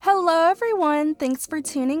everyone, thanks for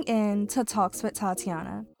tuning in to Talks with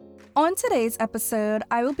Tatiana. On today's episode,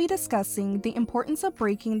 I will be discussing the importance of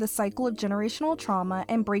breaking the cycle of generational trauma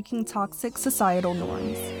and breaking toxic societal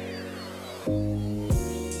norms.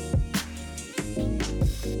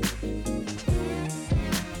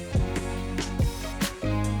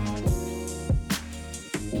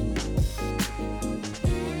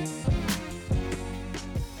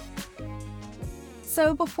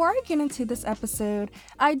 So before I get into this episode,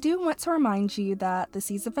 I do want to remind you that the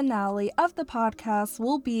season finale of the podcast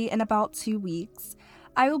will be in about 2 weeks.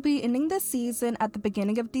 I will be ending this season at the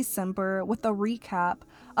beginning of December with a recap,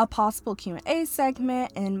 a possible Q&A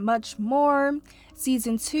segment, and much more.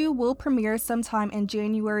 Season 2 will premiere sometime in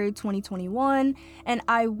January 2021, and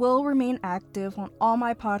I will remain active on all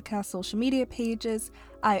my podcast social media pages.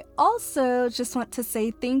 I also just want to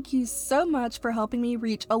say thank you so much for helping me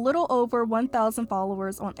reach a little over 1,000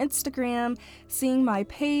 followers on Instagram. Seeing my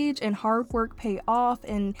page and hard work pay off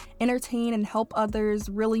and entertain and help others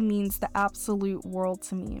really means the absolute world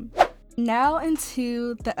to me. Now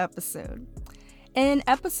into the episode. In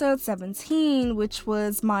episode 17, which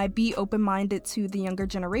was my Be Open-Minded to the Younger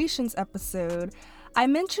Generations episode, I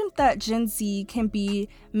mentioned that Gen Z can be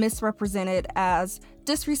misrepresented as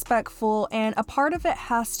disrespectful, and a part of it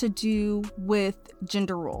has to do with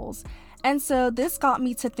gender roles. And so this got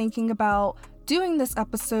me to thinking about doing this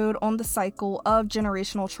episode on the cycle of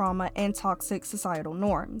generational trauma and toxic societal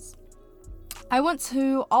norms. I want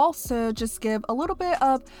to also just give a little bit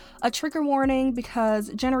of a trigger warning because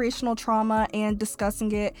generational trauma and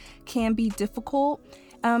discussing it can be difficult.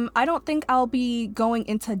 I don't think I'll be going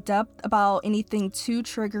into depth about anything too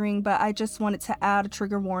triggering, but I just wanted to add a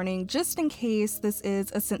trigger warning just in case this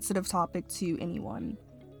is a sensitive topic to anyone.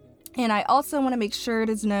 And I also want to make sure it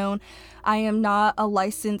is known I am not a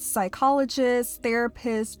licensed psychologist,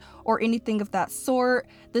 therapist, or anything of that sort.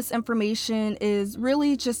 This information is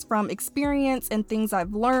really just from experience and things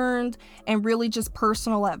I've learned, and really just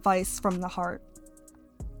personal advice from the heart.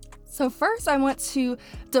 So first, I want to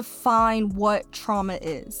define what trauma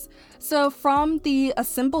is. So from the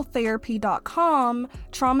assembletherapy.com,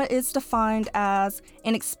 trauma is defined as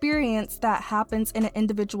an experience that happens in an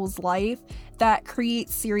individual's life that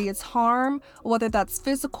creates serious harm, whether that's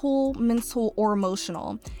physical, mental, or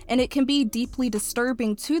emotional. And it can be deeply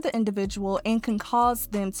disturbing to the individual and can cause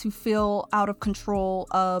them to feel out of control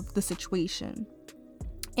of the situation.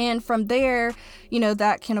 And from there,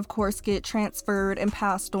 that can, of course, get transferred and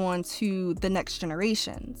passed on to the next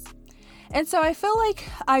generations. And so I feel like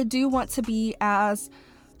I do want to be as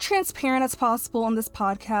transparent as possible on this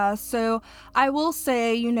podcast. So I will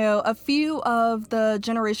say, a few of the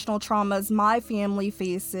generational traumas my family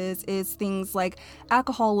faces is things like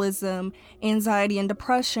alcoholism, anxiety and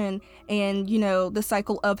depression, and, the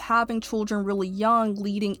cycle of having children really young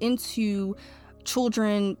leading into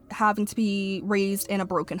children having to be raised in a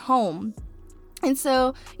broken home. And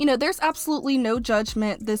so, there's absolutely no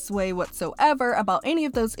judgment this way whatsoever about any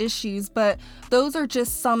of those issues, but those are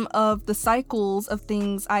just some of the cycles of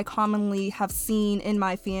things I commonly have seen in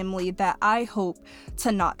my family that I hope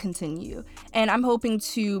to not continue. And I'm hoping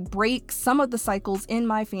to break some of the cycles in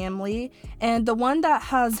my family. And the one that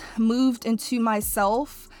has moved into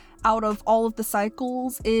myself out of all of the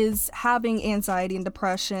cycles is having anxiety and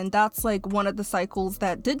depression. That's like one of the cycles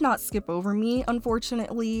that did not skip over me,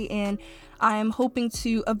 unfortunately, and I'm hoping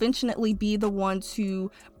to eventually be the one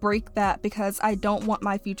to break that because I don't want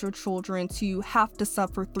my future children to have to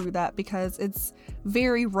suffer through that because it's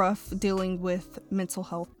very rough dealing with mental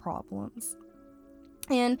health problems.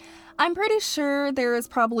 And I'm pretty sure there is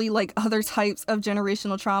probably other types of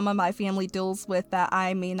generational trauma my family deals with that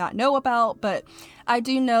I may not know about, but I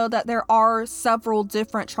do know that there are several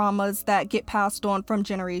different traumas that get passed on from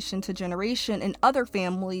generation to generation in other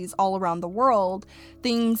families all around the world.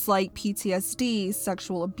 Things like PTSD,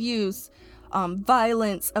 sexual abuse,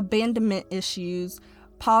 violence, abandonment issues,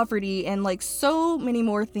 poverty, and so many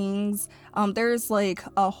more things. There's a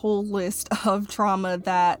whole list of trauma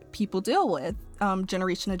that people deal with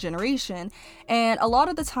generation to generation, and a lot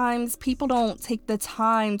of the times people don't take the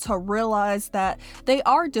time to realize that they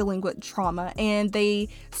are dealing with trauma and they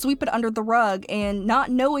sweep it under the rug, and not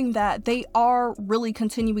knowing that they are really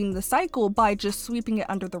continuing the cycle by just sweeping it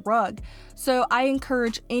under the rug. So I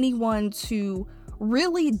encourage anyone to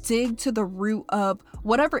really dig to the root of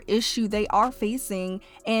whatever issue they are facing,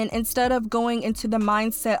 and instead of going into the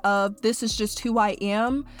mindset of this is just who I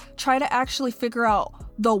am, try to actually figure out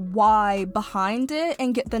the why behind it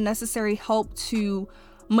and get the necessary help to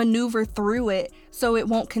maneuver through it so it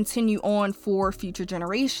won't continue on for future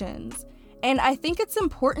generations. And I think it's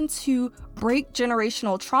important to break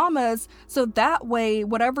generational traumas so that way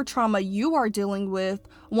whatever trauma you are dealing with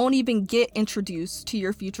won't even get introduced to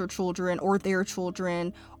your future children or their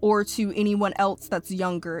children or to anyone else that's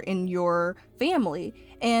younger in your family.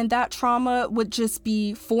 And that trauma would just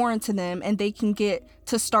be foreign to them, and they can get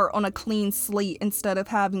to start on a clean slate instead of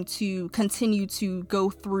having to continue to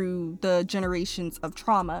go through the generations of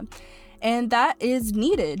trauma. And that is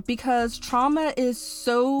needed because trauma is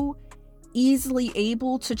so easily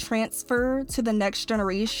able to transfer to the next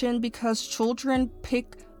generation because children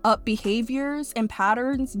pick up behaviors and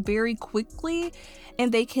patterns very quickly,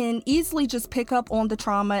 and they can easily just pick up on the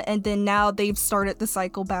trauma, and then now they've started the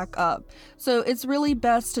cycle back up. So it's really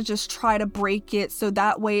best to just try to break it so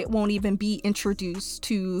that way it won't even be introduced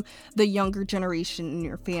to the younger generation in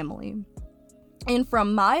your family. And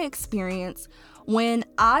from my experience, when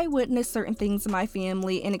I witness certain things in my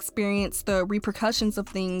family and experience the repercussions of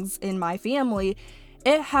things in my family,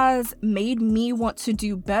 it has made me want to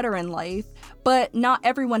do better in life, but not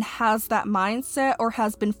everyone has that mindset or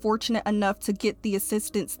has been fortunate enough to get the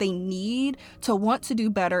assistance they need to want to do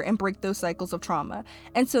better and break those cycles of trauma.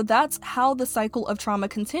 And so that's how the cycle of trauma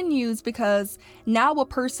continues, because now a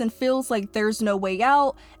person feels like there's no way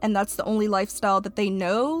out and that's the only lifestyle that they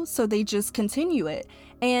know, so they just continue it.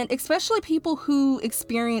 And especially people who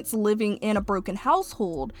experience living in a broken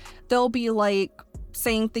household, they'll be like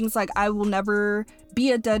saying things like, I will never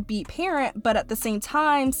be a deadbeat parent, but at the same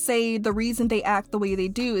time say the reason they act the way they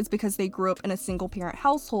do is because they grew up in a single parent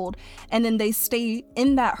household, and then they stay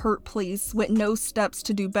in that hurt place with no steps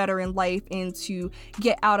to do better in life and to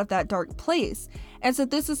get out of that dark place. And so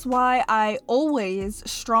this is why I always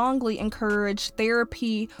strongly encourage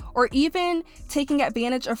therapy, or even taking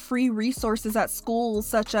advantage of free resources at schools,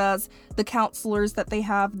 such as the counselors that they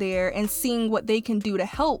have there, and seeing what they can do to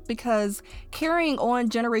help, because carrying on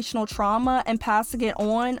generational trauma and passing it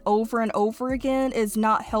on over and over again is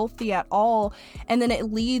not healthy at all. And then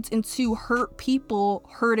it leads into hurt people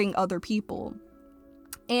hurting other people.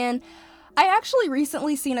 And I actually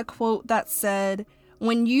recently seen a quote that said,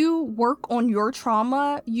 when you work on your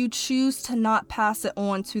trauma, you choose to not pass it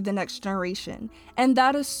on to the next generation. And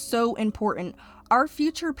that is so important. Our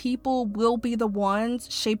future people will be the ones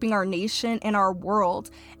shaping our nation and our world.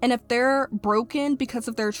 And if they're broken because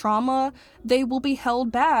of their trauma, they will be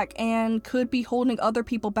held back and could be holding other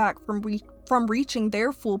people back from reaching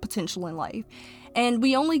their full potential in life. And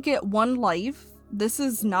we only get one life. This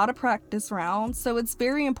is not a practice round, so it's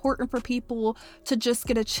very important for people to just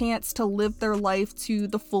get a chance to live their life to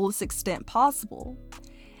the fullest extent possible.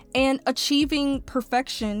 And achieving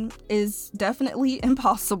perfection is definitely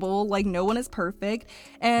impossible. Like, no one is perfect,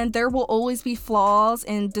 and there will always be flaws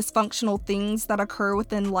and dysfunctional things that occur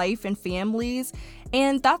within life and families,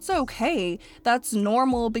 and that's okay. That's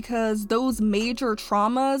normal, because those major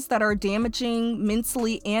traumas that are damaging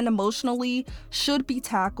mentally and emotionally should be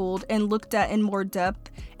tackled and looked at in more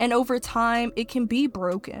depth, and over time it can be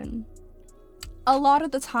broken. A lot of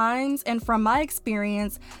the times, and from my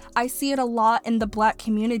experience, I see it a lot in the Black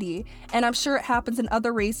community, and I'm sure it happens in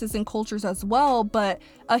other races and cultures as well, but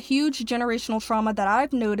a huge generational trauma that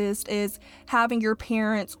I've noticed is having your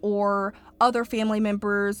parents or other family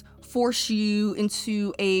members force you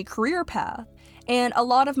into a career path. And a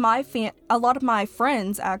lot of my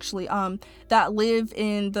friends actually that live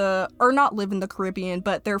in not live in the Caribbean,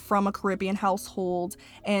 but they're from a Caribbean household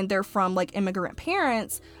and they're from like immigrant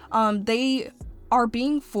parents, they are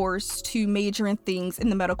being forced to major in things in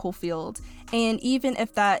the medical field. And even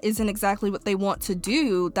if that isn't exactly what they want to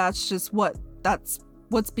do, that's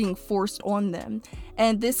what's being forced on them.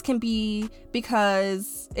 And this can be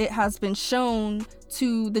because it has been shown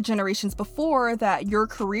to the generations before that your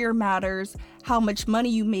career matters, how much money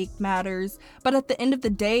you make matters. But at the end of the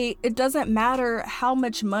day, it doesn't matter how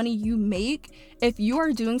much money you make. If you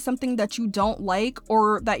are doing something that you don't like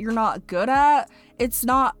or that you're not good at, it's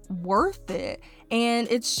not worth it. And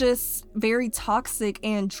it's just very toxic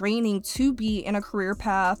and draining to be in a career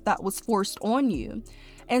path that was forced on you.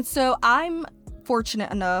 And so I'm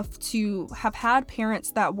fortunate enough to have had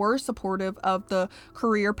parents that were supportive of the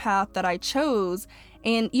career path that I chose.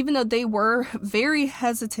 And even though they were very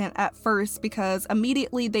hesitant at first, because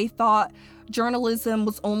immediately they thought journalism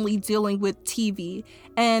was only dealing with TV,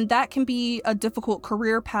 and that can be a difficult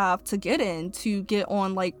career path to get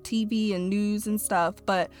on like TV and news and stuff.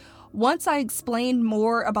 But once I explained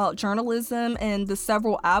more about journalism and the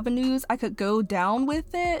several avenues I could go down with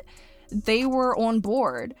it, they were on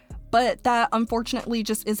board. but that unfortunately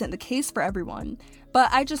just isn't the case for everyone. But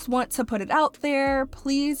I just want to put it out there.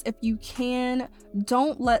 Please, if you can,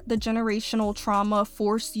 don't let the generational trauma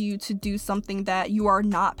force you to do something that you are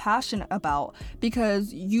not passionate about,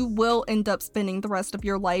 because you will end up spending the rest of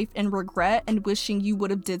your life in regret and wishing you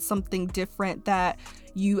would have did something different that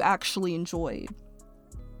you actually enjoyed.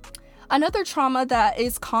 Another trauma that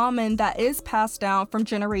is common, that is passed down from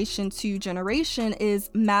generation to generation, is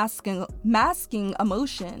masking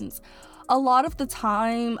emotions. A lot of the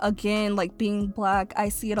time, again, like being Black, I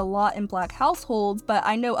see it a lot in Black households, but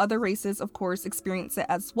I know other races, of course, experience it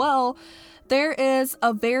as well. There is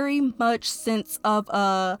a very much sense of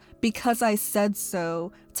a because I said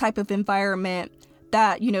so type of environment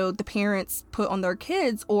that, the parents put on their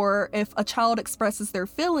kids, or if a child expresses their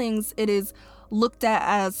feelings, it is looked at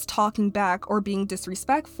as talking back or being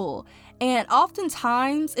disrespectful. And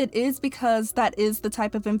oftentimes it is because that is the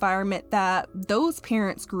type of environment that those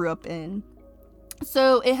parents grew up in.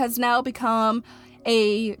 So it has now become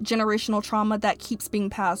a generational trauma that keeps being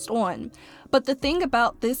passed on. But the thing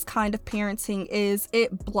about this kind of parenting is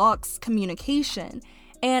it blocks communication.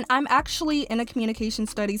 And I'm actually in a communication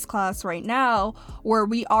studies class right now where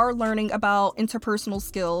we are learning about interpersonal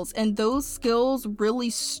skills, and those skills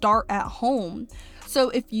really start at home. So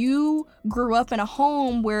if you grew up in a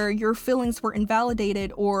home where your feelings were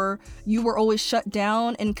invalidated, or you were always shut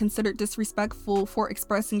down and considered disrespectful for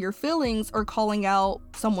expressing your feelings or calling out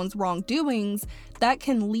someone's wrongdoings, that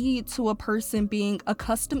can lead to a person being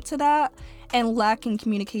accustomed to that and lacking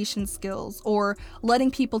communication skills, or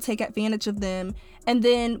letting people take advantage of them. And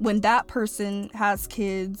then when that person has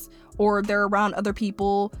kids or they're around other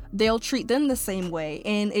people, they'll treat them the same way.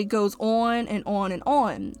 And it goes on and on and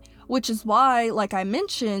on, which is why, like I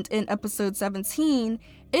mentioned in episode 17,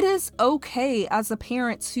 it is okay as a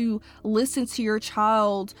parent to listen to your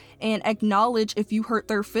child and acknowledge if you hurt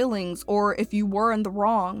their feelings or if you were in the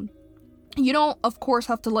wrong. You don't, of course,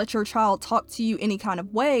 have to let your child talk to you any kind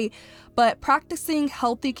of way, but practicing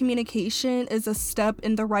healthy communication is a step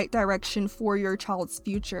in the right direction for your child's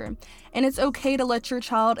future. And it's okay to let your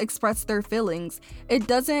child express their feelings. It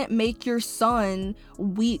doesn't make your son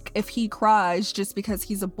weak if he cries just because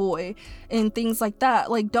he's a boy and things like that.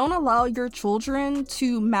 Like, don't allow your children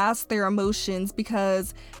to mask their emotions,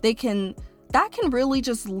 because that can really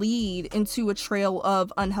just lead into a trail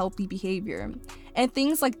of unhealthy behavior. And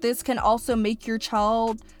things like this can also make your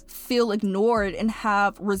child feel ignored and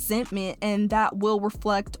have resentment, and that will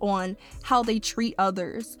reflect on how they treat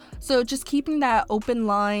others. So just keeping that open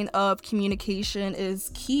line of communication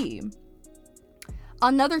is key.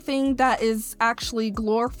 Another thing that is actually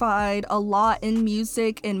glorified a lot in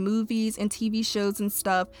music and movies and TV shows and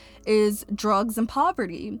stuff is drugs and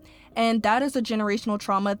poverty. And that is a generational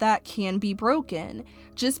trauma that can be broken.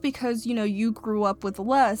 Just because, you grew up with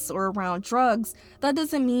less or around drugs, that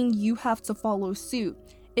doesn't mean you have to follow suit.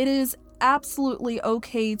 It is absolutely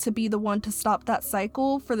okay to be the one to stop that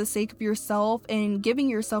cycle for the sake of yourself and giving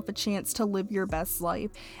yourself a chance to live your best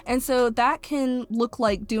life. And so that can look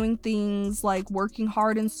like doing things like working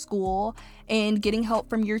hard in school and getting help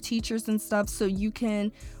from your teachers and stuff, so you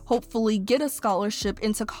can hopefully get a scholarship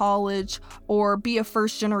into college, or be a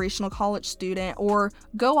first generational college student, or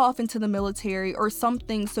go off into the military or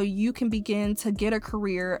something, so you can begin to get a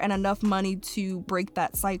career and enough money to break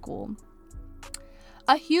that cycle.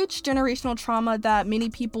 A huge generational trauma that many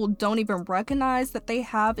people don't even recognize that they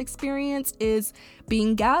have experienced is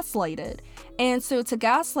being gaslighted. And so to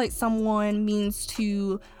gaslight someone means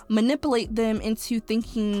to manipulate them into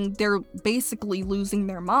thinking they're basically losing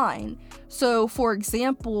their mind. So for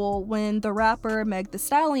example, when the rapper Meg Thee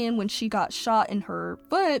Stallion, when she got shot in her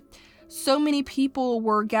foot, so many people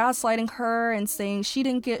were gaslighting her and saying she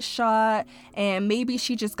didn't get shot, and maybe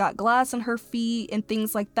she just got glass in her feet and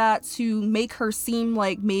things like that, to make her seem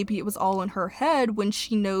like maybe it was all in her head when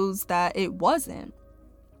she knows that it wasn't.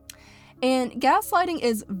 And gaslighting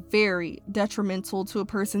is very detrimental to a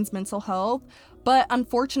person's mental health, but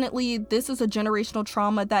unfortunately, this is a generational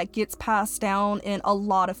trauma that gets passed down in a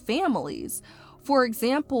lot of families. For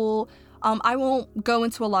example, I won't go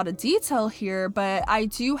into a lot of detail here, but I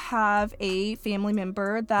do have a family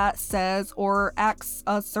member that says or acts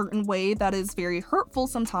a certain way that is very hurtful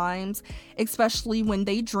sometimes, especially when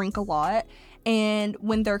they drink a lot. And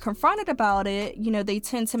when they're confronted about it, they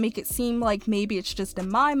tend to make it seem like maybe it's just in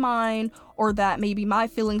my mind, or that maybe my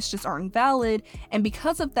feelings just aren't valid. And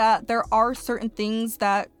because of that, there are certain things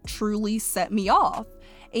that truly set me off.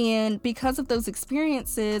 And because of those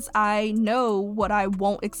experiences, I know what I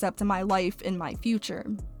won't accept in my life in my future.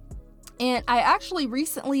 And I actually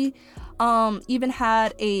recently even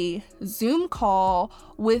had a Zoom call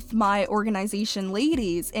with my organization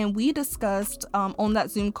ladies, and we discussed on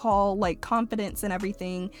that Zoom call like confidence and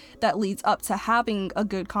everything that leads up to having a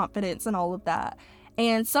good confidence and all of that.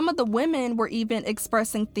 And some of the women were even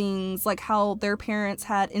expressing things like how their parents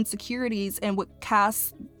had insecurities and would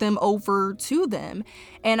cast them over to them.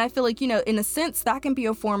 And I feel like, in a sense, that can be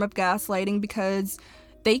a form of gaslighting, because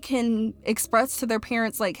they can express to their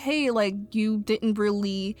parents like, hey, like, you didn't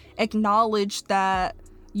really acknowledge that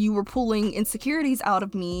you were pulling insecurities out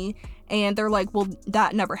of me. And they're like, well,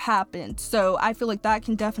 that never happened. So I feel like that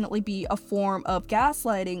can definitely be a form of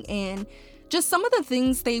gaslighting. And just some of the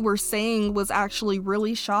things they were saying was actually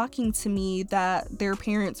really shocking to me, that their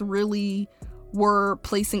parents really were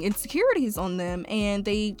placing insecurities on them. And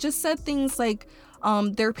they just said things like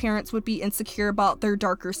their parents would be insecure about their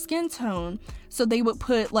darker skin tone. So they would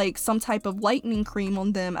put like some type of lightening cream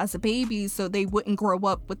on them as a baby so they wouldn't grow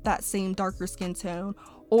up with that same darker skin tone.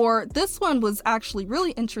 Or this one was actually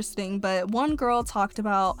really interesting, but one girl talked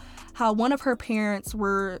about how one of her parents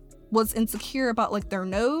was insecure about like their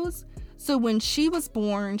nose. So when she was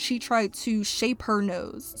born, she tried to shape her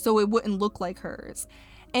nose so it wouldn't look like hers.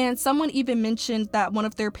 And someone even mentioned that one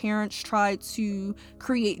of their parents tried to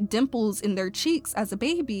create dimples in their cheeks as a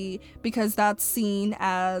baby because that's seen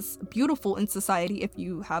as beautiful in society if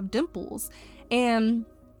you have dimples. And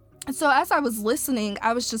so as I was listening,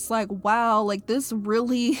 I was just like, wow, like this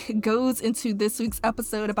really goes into this week's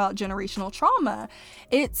episode about generational trauma.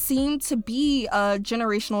 It seemed to be a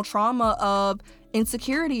generational trauma of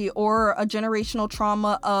insecurity, or a generational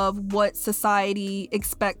trauma of what society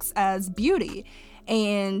expects as beauty.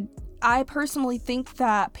 And I personally think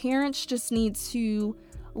that parents just need to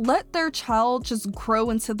let their child just grow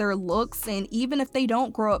into their looks. And even if they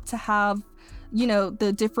don't grow up to have,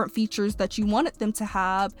 the different features that you wanted them to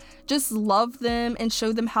have, just love them and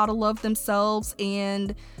show them how to love themselves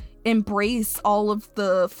and embrace all of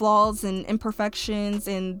the flaws and imperfections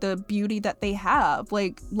and the beauty that they have.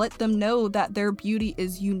 Like, let them know that their beauty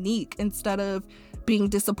is unique, instead of being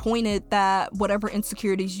disappointed that whatever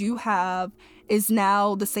insecurities you have is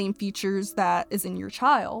now the same features that is in your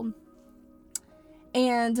child.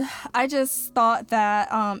 And I just thought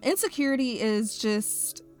that insecurity is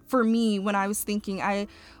just, for me, when I was thinking, I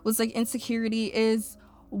was like, insecurity is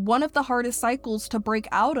one of the hardest cycles to break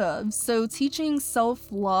out of. So teaching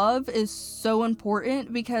self-love is so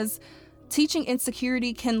important, because teaching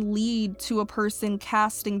insecurity can lead to a person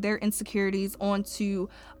casting their insecurities onto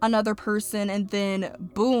another person, and then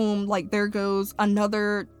boom, like there goes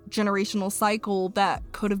another generational cycle that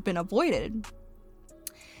could have been avoided.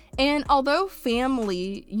 And although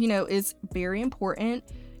family, is very important,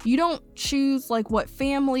 you don't choose like what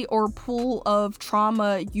family or pool of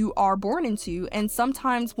trauma you are born into. And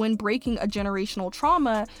sometimes when breaking a generational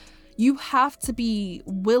trauma, you have to be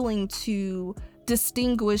willing to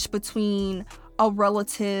distinguish between a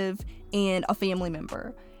relative and a family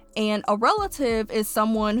member. And a relative is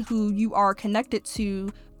someone who you are connected to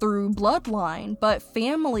through bloodline, but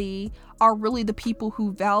family are really the people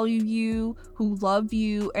who value you, who love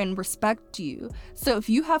you, and respect you. So if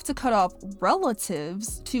you have to cut off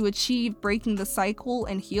relatives to achieve breaking the cycle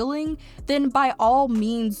and healing, then by all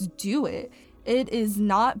means do it. It is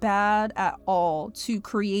not bad at all to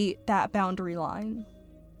create that boundary line.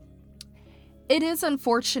 It is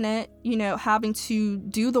unfortunate, having to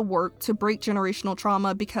do the work to break generational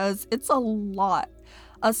trauma, because it's a lot.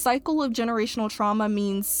 A cycle of generational trauma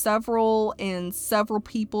means several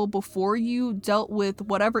people before you dealt with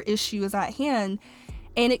whatever issue is at hand,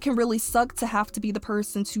 and it can really suck to have to be the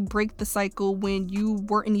person to break the cycle when you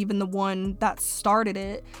weren't even the one that started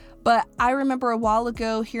it. But I remember a while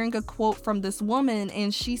ago hearing a quote from this woman,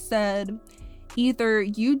 and she said, either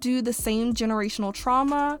you do the same generational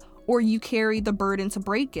trauma or you carry the burden to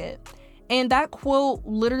break it. And that quote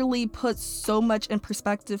literally puts so much in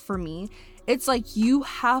perspective for me. It's like you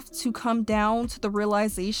have to come down to the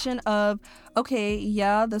realization of, okay,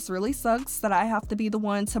 yeah, this really sucks that I have to be the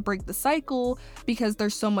one to break the cycle because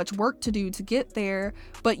there's so much work to do to get there,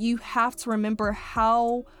 but you have to remember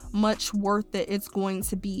how much worth it it's going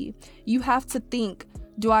to be. You have to think,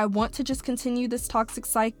 do I want to just continue this toxic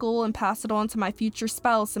cycle and pass it on to my future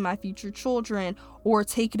spouse and my future children, or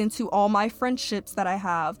take it into all my friendships that I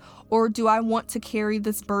have? Or do I want to carry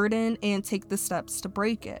this burden and take the steps to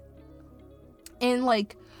break it? And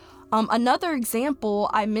another example,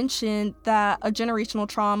 I mentioned that a generational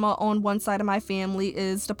trauma on one side of my family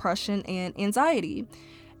is depression and anxiety.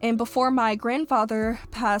 And before my grandfather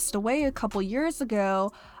passed away a couple years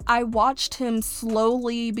ago, I watched him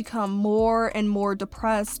slowly become more and more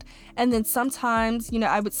depressed. And then sometimes,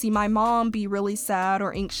 I would see my mom be really sad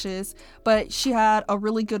or anxious, but she had a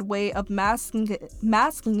really good way of masking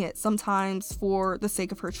it sometimes for the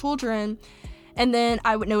sake of her children. And then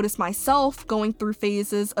I would notice myself going through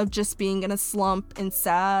phases of just being in a slump and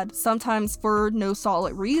sad, sometimes for no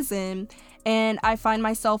solid reason. And I find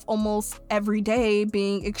myself almost every day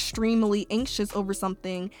being extremely anxious over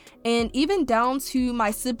something, and even down to my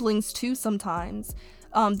siblings too sometimes.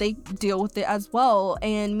 They deal with it as well,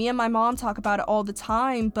 and me and my mom talk about it all the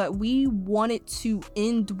time, but we want it to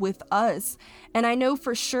end with us. And I know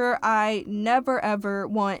for sure I never ever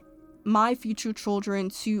want my future children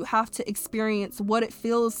to have to experience what it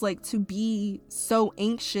feels like to be so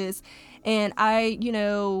anxious. And I,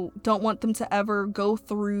 don't want them to ever go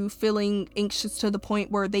through feeling anxious to the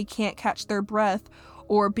point where they can't catch their breath,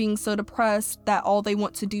 or being so depressed that all they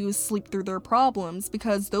want to do is sleep through their problems,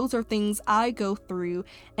 because those are things I go through,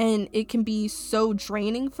 and it can be so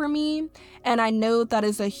draining for me. And I know that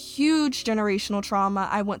is a huge generational trauma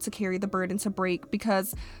I want to carry the burden to break,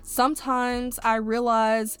 because sometimes I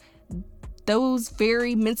realize those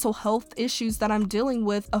very mental health issues that I'm dealing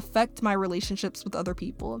with affect my relationships with other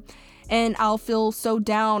people. And I'll feel so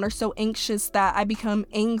down or so anxious that I become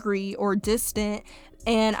angry or distant,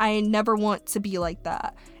 and I never want to be like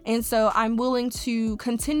that. And so I'm willing to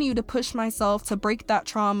continue to push myself to break that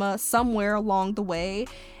trauma somewhere along the way.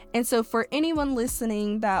 And so for anyone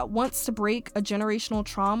listening that wants to break a generational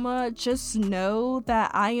trauma, just know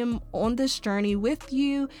that I am on this journey with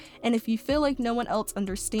you. And if you feel like no one else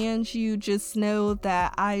understands you, just know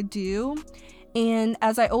that I do. And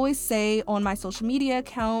as I always say on my social media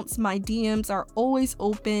accounts, my DMs are always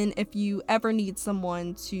open if you ever need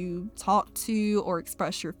someone to talk to or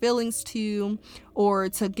express your feelings to, or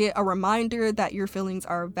to get a reminder that your feelings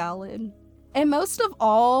are valid. And most of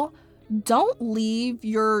all, don't leave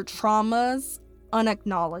your traumas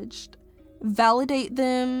unacknowledged. Validate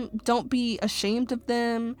them. Don't be ashamed of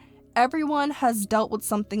them. Everyone has dealt with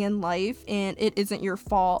something in life, and it isn't your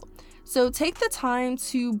fault. So take the time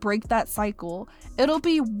to break that cycle. It'll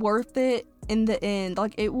be worth it in the end.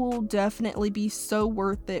 Like, it will definitely be so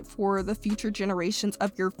worth it for the future generations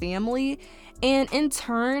of your family. And in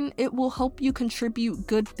turn, it will help you contribute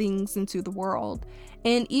good things into the world.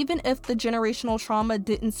 And even if the generational trauma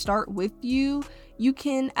didn't start with you, you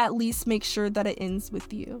can at least make sure that it ends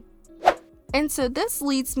with you. And so this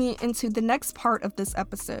leads me into the next part of this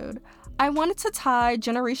episode. I wanted to tie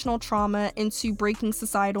generational trauma into breaking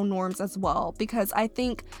societal norms as well, because I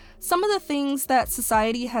think some of the things that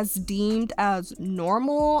society has deemed as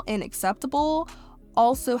normal and acceptable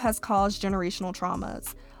also has caused generational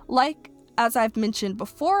traumas. Like, as I've mentioned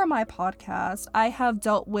before on my podcast, I have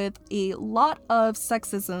dealt with a lot of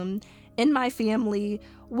sexism in my family,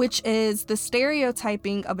 which is the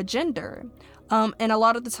stereotyping of a gender, and a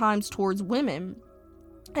lot of the times towards women.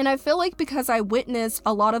 And I feel like because I witnessed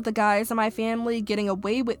a lot of the guys in my family getting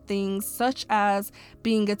away with things such as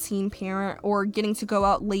being a teen parent or getting to go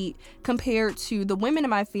out late, compared to the women in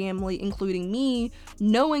my family, including me,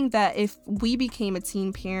 knowing that if we became a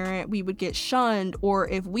teen parent, we would get shunned, or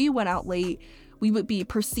if we went out late, we would be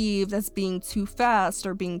perceived as being too fast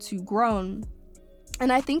or being too grown.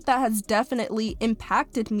 And I think that has definitely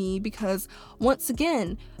impacted me, because once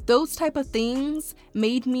again, those type of things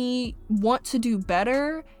made me want to do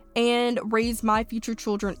better and raise my future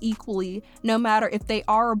children equally, no matter if they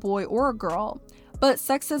are a boy or a girl. But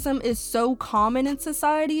sexism is so common in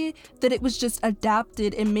society that it was just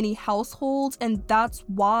adapted in many households, and that's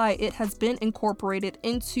why it has been incorporated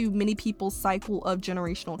into many people's cycle of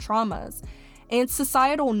generational traumas. And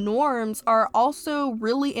societal norms are also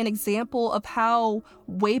really an example of how,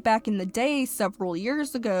 way back in the day, several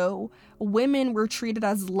years ago, women were treated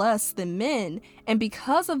as less than men. And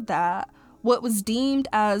because of that, what was deemed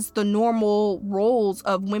as the normal roles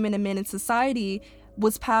of women and men in society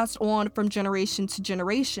was passed on from generation to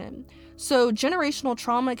generation. So generational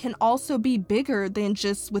trauma can also be bigger than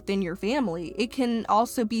just within your family. It can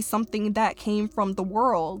also be something that came from the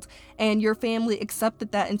world, and your family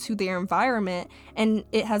accepted that into their environment, and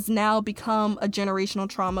it has now become a generational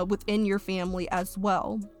trauma within your family as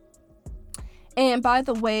well. And by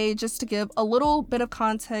the way, just to give a little bit of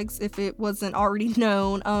context if it wasn't already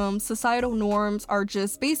known, societal norms are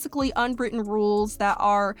just basically unwritten rules that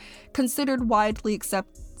are considered widely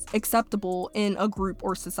acceptable in a group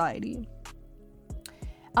or society.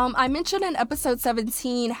 I mentioned in episode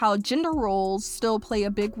 17 how gender roles still play a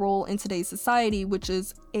big role in today's society, which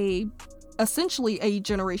is a essentially a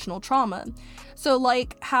generational trauma. So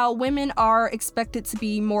like how women are expected to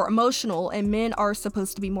be more emotional and men are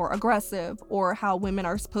supposed to be more aggressive, or how women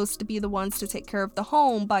are supposed to be the ones to take care of the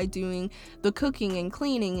home by doing the cooking and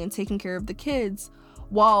cleaning and taking care of the kids,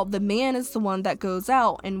 while the man is the one that goes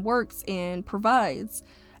out and works and provides,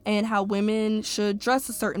 and how women should dress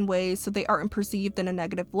a certain way so they aren't perceived in a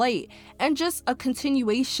negative light. And just a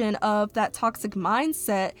continuation of that toxic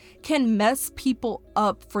mindset can mess people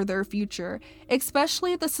up for their future,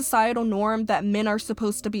 especially the societal norm that men are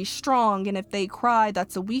supposed to be strong, and if they cry,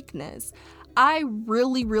 that's a weakness. I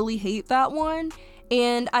really, really hate that one,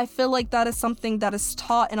 and I feel like that is something that is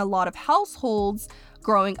taught in a lot of households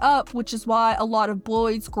growing up, which is why a lot of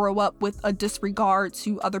boys grow up with a disregard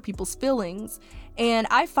to other people's feelings. And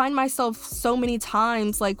I find myself so many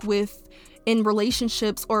times, like in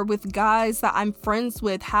relationships or with guys that I'm friends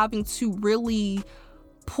with, having to really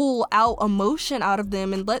pull out emotion out of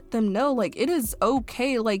them and let them know, like, it is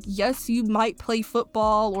okay. Like, yes, you might play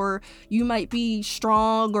football, or you might be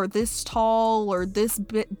strong or this tall or this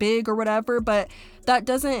big or whatever, but that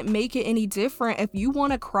doesn't make it any different. If you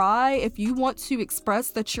want to cry, if you want to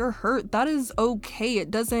express that you're hurt, that is okay.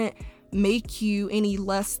 It doesn't make you any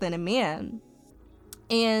less than a man.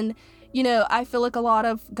 And, you know, I feel like a lot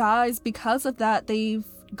of guys, because of that, they've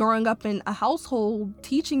growing up in a household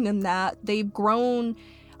teaching them that, they've grown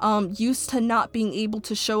used to not being able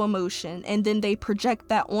to show emotion, and then they project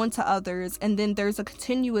that onto others, and then there's a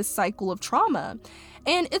continuous cycle of trauma.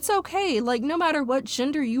 And it's okay, like, no matter what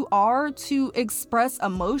gender you are, to express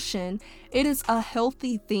emotion. It is a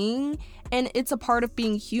healthy thing, and it's a part of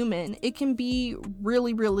being human. It can be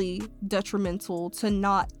really, really detrimental to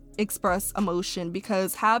not express emotion,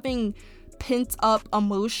 because having pent up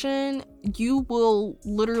emotion, you will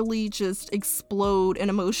literally just explode in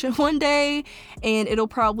emotion one day, and it'll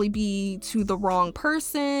probably be to the wrong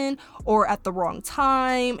person or at the wrong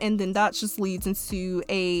time, and then that just leads into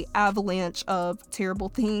a avalanche of terrible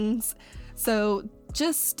things. So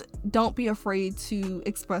just don't be afraid to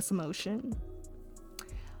express emotion.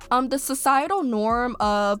 The societal norm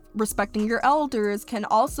of respecting your elders can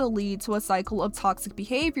also lead to a cycle of toxic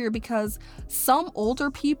behavior, because some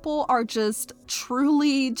older people are just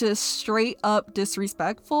truly just straight up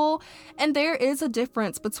disrespectful, and there is a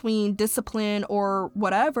difference between discipline or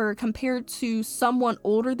whatever compared to someone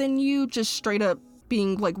older than you just straight up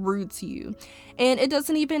being like rude to you. And it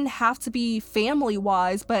doesn't even have to be family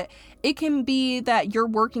wise, but it can be that you're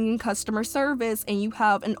working in customer service and you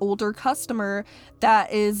have an older customer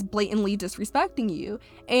that is blatantly disrespecting you.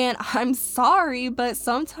 And I'm sorry, but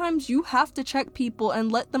sometimes you have to check people and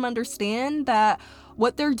let them understand that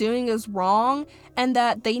what they're doing is wrong, and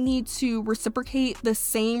that they need to reciprocate the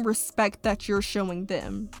same respect that you're showing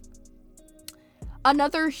them.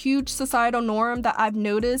 Another huge societal norm that I've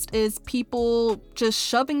noticed is people just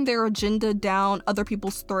shoving their agenda down other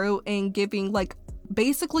people's throat and giving like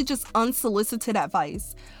basically just unsolicited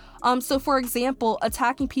advice. So for example,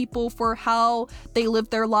 attacking people for how they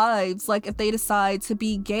live their lives, like if they decide to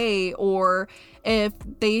be gay, or if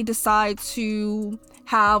they decide to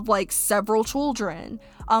have like several children.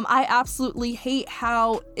 I absolutely hate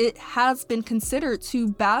how it has been considered to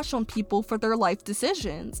bash on people for their life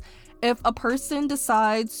decisions. If a person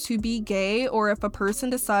decides to be gay, or if a person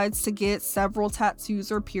decides to get several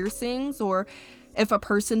tattoos or piercings, or if a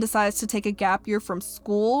person decides to take a gap year from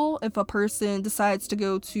school, if a person decides to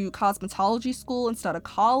go to cosmetology school instead of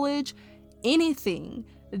college, anything,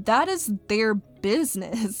 that is their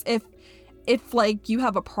business. If like you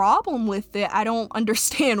have a problem with it, I don't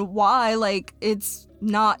understand why. Like, it's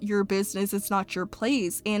not your business, it's not your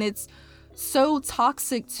place, and it's so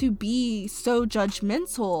toxic to be so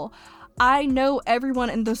judgmental. I know everyone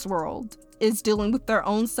in this world is dealing with their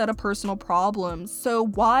own set of personal problems, so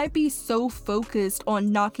why be so focused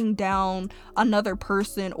on knocking down another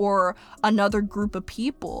person or another group of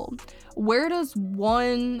people? Where does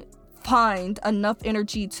one find enough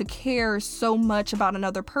energy to care so much about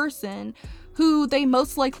another person who they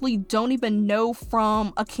most likely don't even know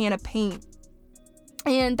from a can of paint?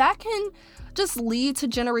 And that can just lead to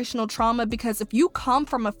generational trauma, because if you come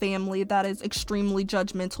from a family that is extremely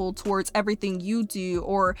judgmental towards everything you do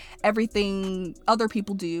or everything other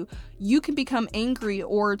people do, you can become angry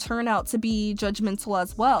or turn out to be judgmental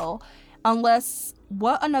as well. Unless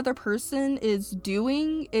what another person is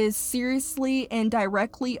doing is seriously and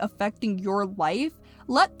directly affecting your life,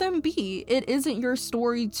 let them be. It isn't your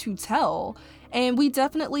story to tell. And we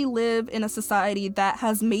definitely live in a society that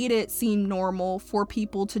has made it seem normal for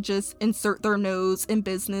people to just insert their nose in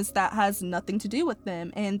business that has nothing to do with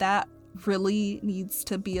them. And that really needs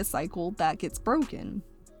to be a cycle that gets broken.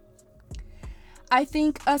 I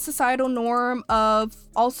think a societal norm of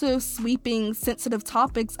also sweeping sensitive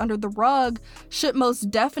topics under the rug should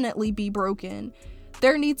most definitely be broken.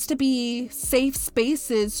 There needs to be safe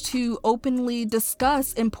spaces to openly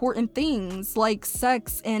discuss important things like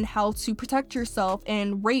sex and how to protect yourself,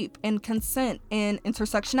 and rape and consent and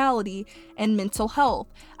intersectionality and mental health.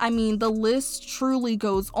 I mean, the list truly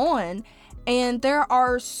goes on. And there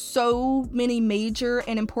are so many major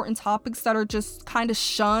and important topics that are just kind of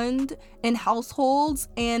shunned in households,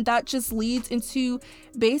 and that just leads into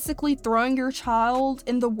basically throwing your child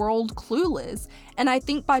in the world clueless. And I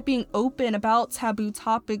think by being open about taboo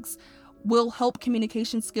topics will help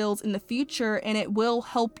communication skills in the future, and it will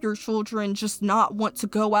help your children just not want to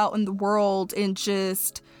go out in the world and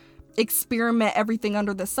just experiment everything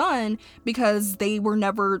under the sun because they were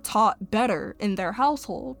never taught better in their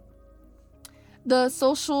household. The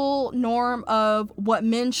social norm of what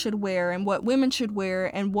men should wear and what women should wear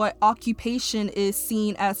and what occupation is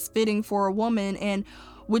seen as fitting for a woman and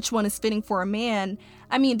which one is fitting for a man,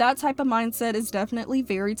 I mean, that type of mindset is definitely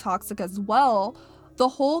very toxic as well. The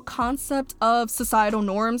whole concept of societal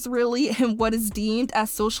norms, really, and what is deemed as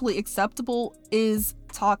socially acceptable is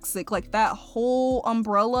toxic. Like, that whole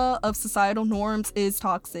umbrella of societal norms is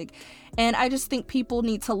toxic. And I just think people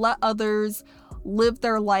need to let others live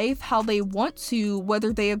their life how they want to,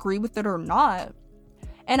 whether they agree with it or not.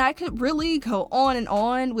 And I could really go on and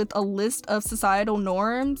on with a list of societal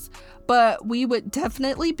norms, but we would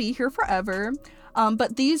definitely be here forever.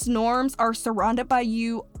 But these norms are surrounded by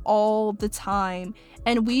you all the time,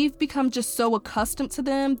 and we've become just so accustomed to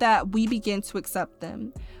them that we begin to accept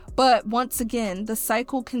them. But once again, the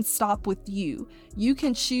cycle can stop with you. You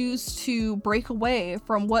can choose to break away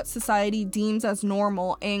from what society deems as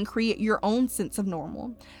normal and create your own sense of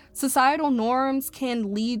normal. Societal norms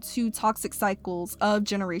can lead to toxic cycles of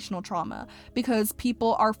generational trauma because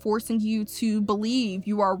people are forcing you to believe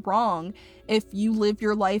you are wrong if you live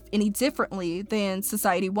your life any differently than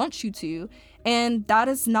society wants you to. And that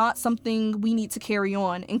is not something we need to carry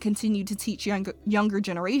on and continue to teach younger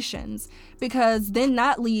generations, because then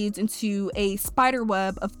that leads into a spider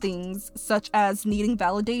web of things such as needing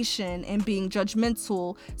validation and being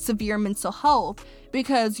judgmental, severe mental health,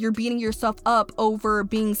 because you're beating yourself up over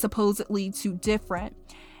being supposedly too different.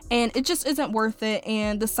 And it just isn't worth it,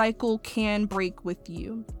 and the cycle can break with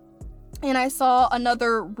you. And I saw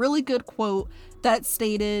another really good quote that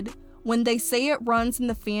stated, "When they say it runs in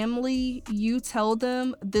the family, you tell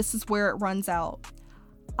them this is where it runs out."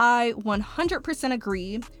 I 100%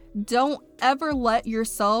 agree. Don't ever let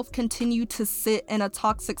yourself continue to sit in a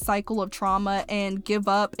toxic cycle of trauma and give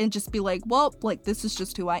up and just be like, well, like, this is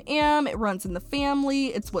just who I am. It runs in the family.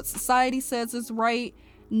 It's what society says is right.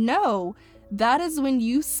 No, that is when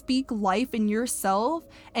you speak life in yourself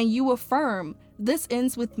and you affirm, this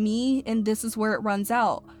ends with me and this is where it runs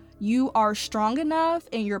out. You are strong enough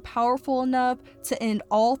and you're powerful enough to end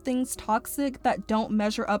all things toxic that don't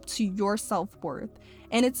measure up to your self-worth.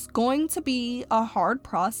 And it's going to be a hard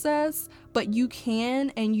process, but you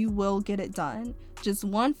can and you will get it done. Just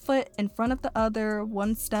one foot in front of the other,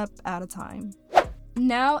 one step at a time.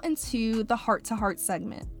 Now into the heart-to-heart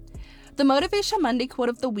segment. The Motivation Monday quote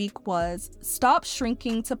of the week was, "Stop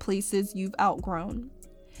shrinking to places you've outgrown."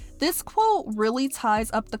 This quote really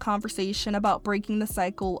ties up the conversation about breaking the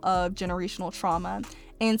cycle of generational trauma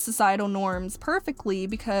and societal norms perfectly,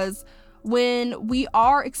 because when we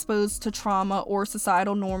are exposed to trauma or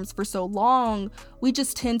societal norms for so long, we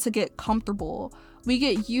just tend to get comfortable. We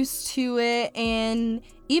get used to it, and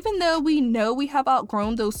even though we know we have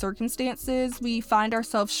outgrown those circumstances, we find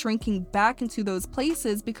ourselves shrinking back into those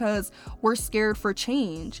places because we're scared for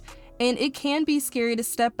change. And it can be scary to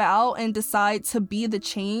step out and decide to be the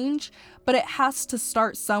change, but it has to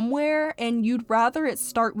start somewhere, and you'd rather it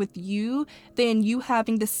start with you than you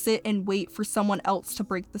having to sit and wait for someone else to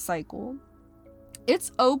break the cycle.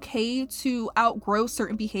 It's okay to outgrow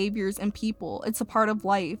certain behaviors and people. It's a part of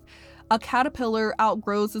life. A caterpillar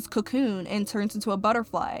outgrows its cocoon and turns into a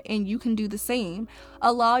butterfly, and you can do the same.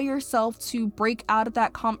 Allow yourself to break out of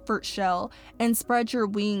that comfort shell and spread your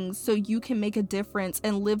wings so you can make a difference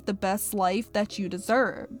and live the best life that you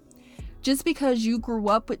deserve. Just because you grew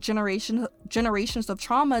up with generations of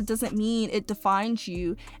trauma doesn't mean it defines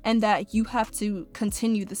you and that you have to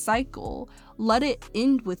continue the cycle. Let it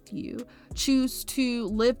end with you. Choose to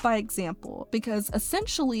live by example, because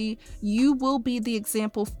essentially you will be the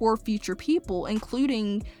example for future people,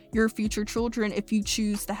 including your future children if you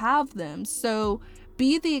choose to have them. So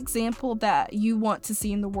be the example that you want to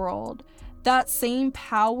see in the world. That same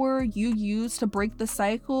power you use to break the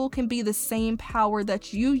cycle can be the same power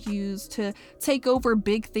that you use to take over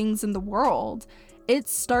big things in the world. It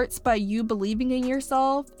starts by you believing in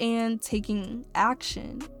yourself and taking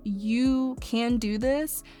action. You can do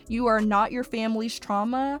this. You are not your family's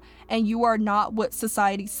trauma, and you are not what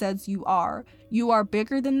society says you are. You are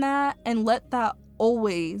bigger than that, and let that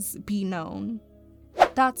always be known.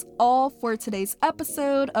 That's all for today's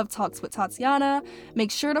episode of Talks with Tatiana.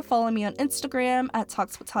 Make sure to follow me on Instagram at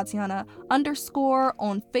talkswithtatiana_,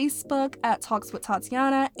 on Facebook at Talks with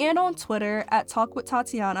Tatiana, and on Twitter at Talk with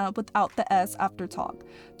Tatiana without the S after talk.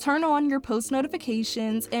 Turn on your post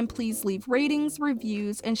notifications and please leave ratings,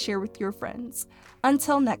 reviews, and share with your friends.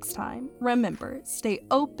 Until next time, remember, stay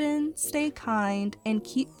open, stay kind, and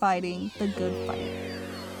keep fighting the good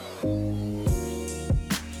fight.